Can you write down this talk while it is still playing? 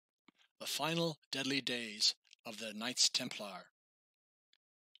the final deadly days of the Knights Templar.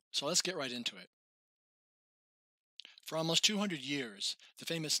 So let's get right into it. For almost 200 years, the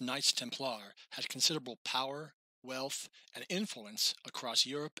famous Knights Templar had considerable power, wealth, and influence across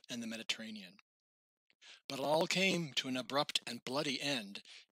Europe and the Mediterranean. But it all came to an abrupt and bloody end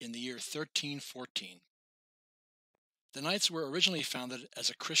in the year 1314. The Knights were originally founded as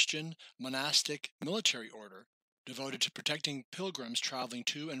a Christian, monastic, military order devoted to protecting pilgrims traveling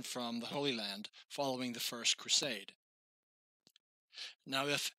to and from the Holy Land following the First Crusade. Now,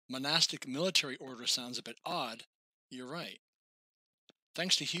 if monastic military order sounds a bit odd, you're right.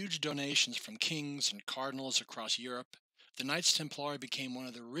 Thanks to huge donations from kings and cardinals across Europe, the Knights Templar became one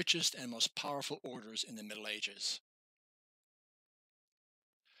of the richest and most powerful orders in the Middle Ages.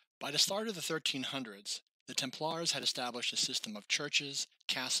 By the start of the 1300s, the Templars had established a system of churches,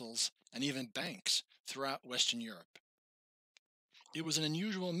 castles, and even banks throughout Western Europe. It was an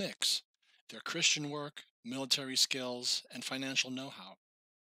unusual mix: their Christian work, military skills, and financial know-how.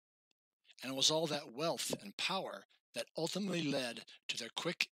 And it was all that wealth and power that ultimately led to their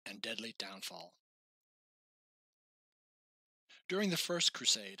quick and deadly downfall. During the First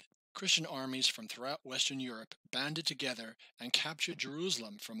Crusade, Christian armies from throughout Western Europe banded together and captured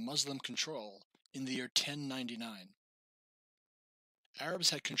Jerusalem from Muslim control in the year 1099. Arabs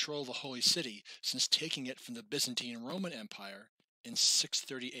had controlled the Holy City since taking it from the Byzantine Roman Empire in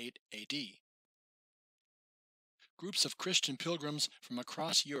 638 AD. Groups of Christian pilgrims from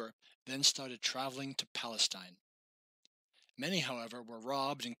across Europe then started traveling to Palestine. Many, however, were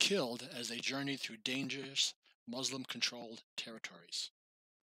robbed and killed as they journeyed through dangerous Muslim-controlled territories.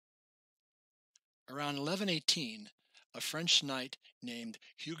 Around 1118, a French knight named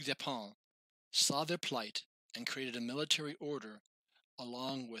Hugues de Pont saw their plight and created a military order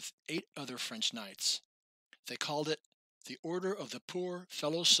along with 8 other French knights. They called it the Order of the Poor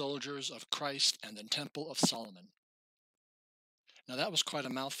Fellow Soldiers of Christ and the Temple of Solomon. Now that was quite a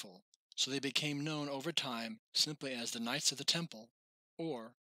mouthful, so they became known over time simply as the Knights of the Temple,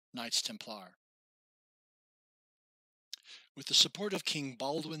 or Knights Templar. With the support of King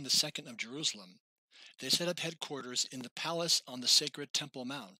Baldwin II of Jerusalem, they set up headquarters in the palace on the sacred Temple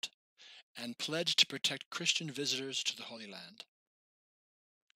Mount and pledged to protect Christian visitors to the Holy Land.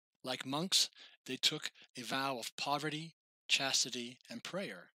 Like monks, they took a vow of poverty, chastity, and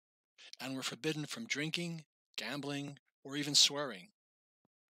prayer, and were forbidden from drinking, gambling, or even swearing.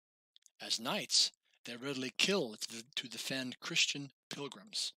 As knights, they readily killed to defend Christian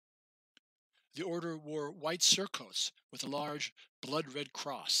pilgrims. The order wore white surcoats with a large blood-red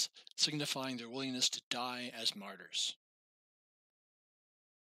cross, signifying their willingness to die as martyrs.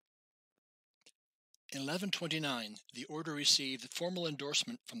 In 1129, the order received formal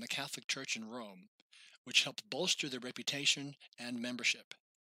endorsement from the Catholic Church in Rome, which helped bolster their reputation and membership.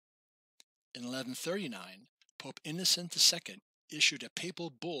 In 1139, Pope Innocent II issued a papal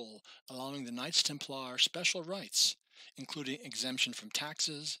bull allowing the Knights Templar special rights, including exemption from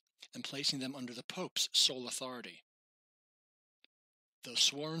taxes and placing them under the Pope's sole authority. Though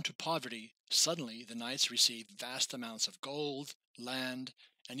sworn to poverty, suddenly the Knights received vast amounts of gold, land,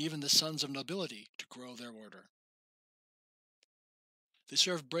 and even the sons of nobility to grow their order. They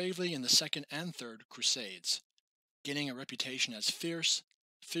served bravely in the Second and Third Crusades, gaining a reputation as fierce,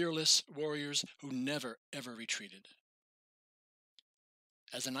 fearless warriors who never ever retreated.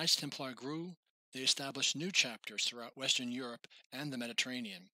 As the Knights Templar grew, they established new chapters throughout Western Europe and the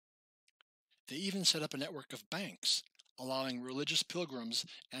Mediterranean. They even set up a network of banks, allowing religious pilgrims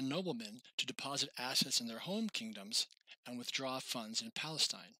and noblemen to deposit assets in their home kingdoms and withdraw funds in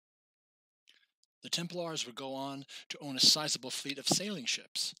Palestine. The Templars would go on to own a sizable fleet of sailing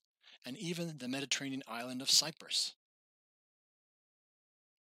ships, and even the Mediterranean island of Cyprus.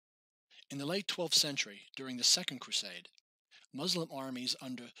 In the late 12th century, during the Second Crusade, Muslim armies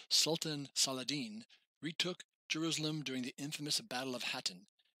under Sultan Saladin retook Jerusalem during the infamous Battle of Hattin,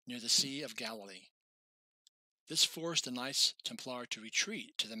 near the Sea of Galilee. This forced the Knights Templar to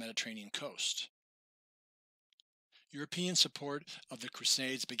retreat to the Mediterranean coast. European support of the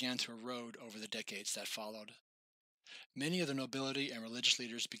Crusades began to erode over the decades that followed. Many of the nobility and religious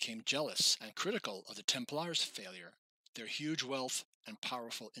leaders became jealous and critical of the Templars' failure, their huge wealth and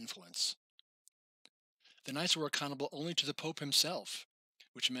powerful influence. The Knights were accountable only to the Pope himself,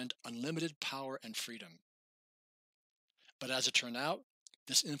 which meant unlimited power and freedom. But as it turned out,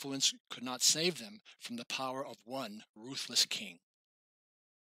 this influence could not save them from the power of one ruthless king.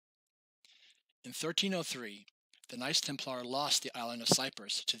 In 1303, the Knights Templar lost the island of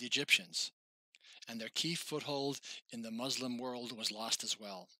Cyprus to the Egyptians, and their key foothold in the Muslim world was lost as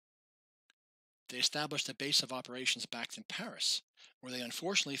well. They established a base of operations back in Paris, where they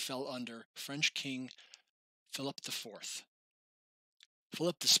unfortunately fell under French King Philip IV.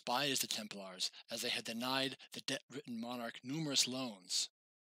 Philip despised the Templars, as they had denied the debt-ridden monarch numerous loans.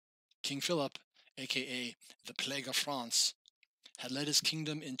 King Philip, aka the Plague of France, had led his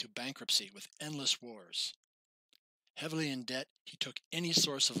kingdom into bankruptcy with endless wars. Heavily in debt, he took any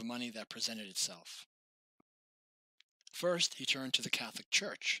source of money that presented itself. First, he turned to the Catholic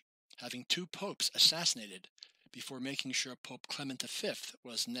Church, having 2 popes assassinated before making sure Pope Clement V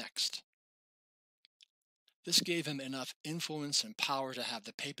was next. This gave him enough influence and power to have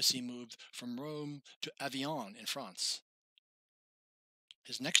the papacy moved from Rome to Avignon in France.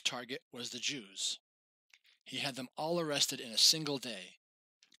 His next target was the Jews. He had them all arrested in a single day,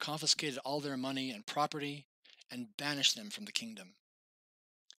 confiscated all their money and property, and banished them from the kingdom.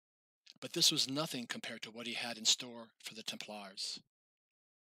 But this was nothing compared to what he had in store for the Templars.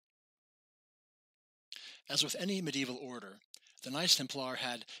 As with any medieval order, the Knights Templar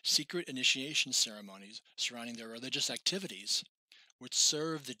had secret initiation ceremonies surrounding their religious activities, which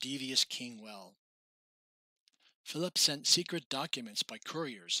served the devious king well. Philip sent secret documents by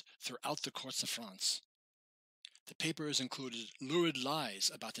couriers throughout the courts of France. The papers included lurid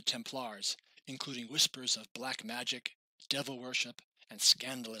lies about the Templars, including whispers of black magic, devil worship, and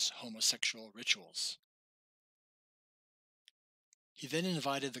scandalous homosexual rituals. He then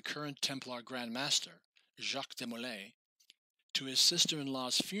invited the current Templar Grand Master, Jacques de Molay, to his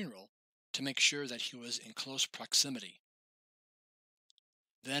sister-in-law's funeral to make sure that he was in close proximity.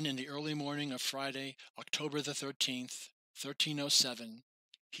 Then, in the early morning of Friday, October the 13th, 1307,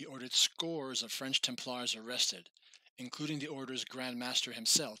 he ordered scores of French Templars arrested, including the order's Grand Master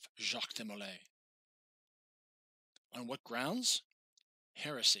himself, Jacques de Molay. On what grounds?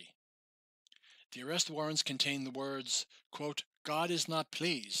 Heresy. The arrest warrants contained the words, quote, "God is not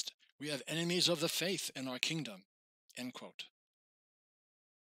pleased. We have enemies of the faith in our kingdom." End quote.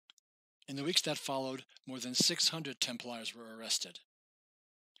 In the weeks that followed, more than 600 Templars were arrested.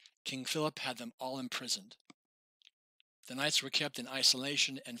 King Philip had them all imprisoned. The knights were kept in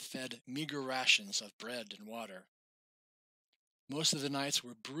isolation and fed meager rations of bread and water. Most of the knights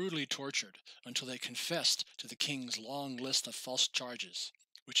were brutally tortured until they confessed to the king's long list of false charges,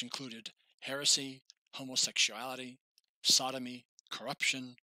 which included heresy, homosexuality, sodomy,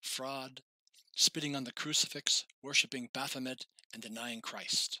 corruption, fraud, spitting on the crucifix, worshipping Baphomet, and denying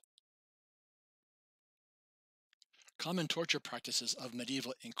Christ. Common torture practices of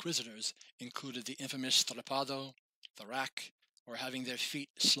medieval inquisitors included the infamous strapado, the rack, or having their feet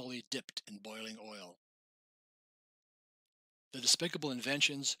slowly dipped in boiling oil. The despicable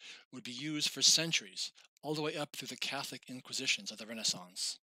inventions would be used for centuries, all the way up through the Catholic Inquisitions of the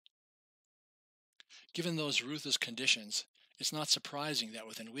Renaissance. Given those ruthless conditions, it's not surprising that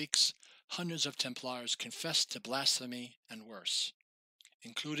within weeks, hundreds of Templars confessed to blasphemy and worse,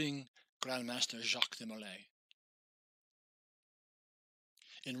 including Grand Master Jacques de Molay.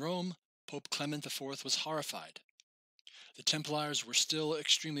 In Rome, Pope Clement IV was horrified. The Templars were still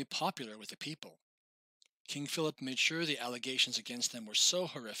extremely popular with the people. King Philip made sure the allegations against them were so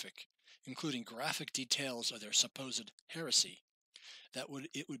horrific, including graphic details of their supposed heresy, that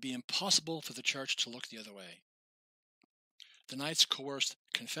it would be impossible for the Church to look the other way. The knights' coerced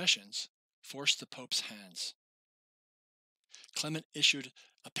confessions forced the Pope's hands. Clement issued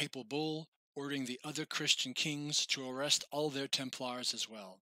a papal bull ordering the other Christian kings to arrest all their Templars as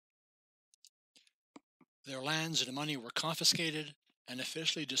well. Their lands and money were confiscated and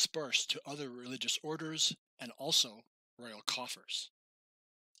officially dispersed to other religious orders and also royal coffers.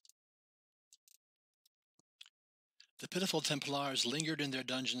 The pitiful Templars lingered in their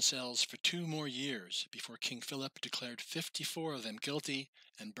dungeon cells for 2 more years before King Philip declared 54 of them guilty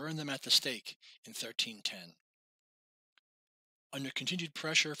and burned them at the stake in 1310. Under continued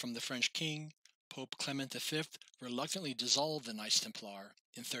pressure from the French king, Pope Clement V reluctantly dissolved the Knights Templar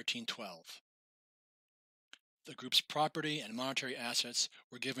in 1312. The group's property and monetary assets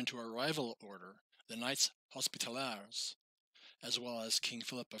were given to a rival order, the Knights Hospitallers, as well as King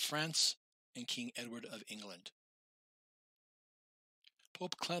Philip of France and King Edward of England.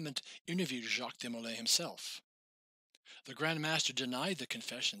 Pope Clement interviewed Jacques de Molay himself. The Grand Master denied the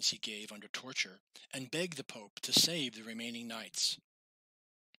confessions he gave under torture and begged the Pope to save the remaining knights.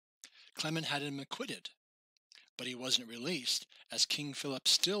 Clement had him acquitted, but he wasn't released, as King Philip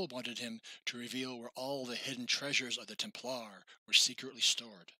still wanted him to reveal where all the hidden treasures of the Templar were secretly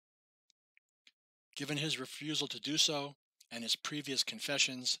stored. Given his refusal to do so, and his previous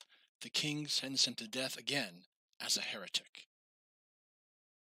confessions, the king sentenced him to death again as a heretic.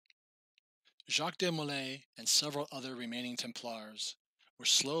 Jacques de Molay and several other remaining Templars were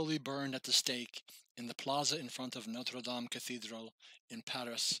slowly burned at the stake in the plaza in front of Notre Dame Cathedral in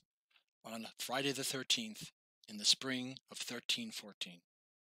Paris on Friday the 13th in the spring of 1314.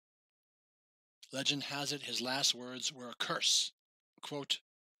 Legend has it his last words were a curse. Quote,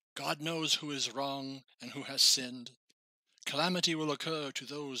 God knows who is wrong and who has sinned. Calamity will occur to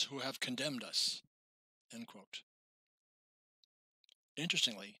those who have condemned us. End quote.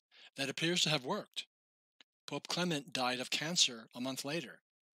 Interestingly, that appears to have worked. Pope Clement died of cancer a month later,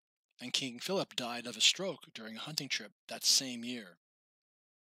 and King Philip died of a stroke during a hunting trip that same year.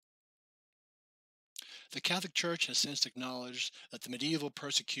 The Catholic Church has since acknowledged that the medieval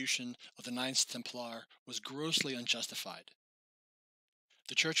persecution of the Knights Templar was grossly unjustified.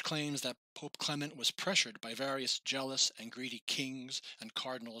 The Church claims that Pope Clement was pressured by various jealous and greedy kings and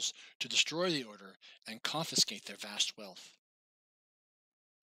cardinals to destroy the order and confiscate their vast wealth.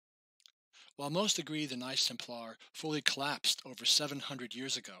 While most agree the Knights Templar fully collapsed over 700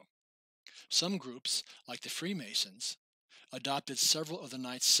 years ago, some groups, like the Freemasons, adopted several of the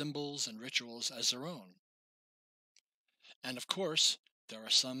Knights' symbols and rituals as their own. And of course, there are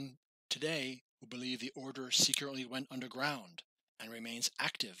some today who believe the order secretly went underground and remains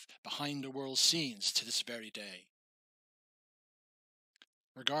active behind the world's scenes to this very day.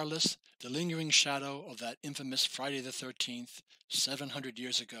 Regardless, the lingering shadow of that infamous Friday the 13th, 700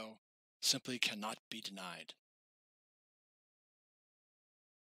 years ago, simply cannot be denied.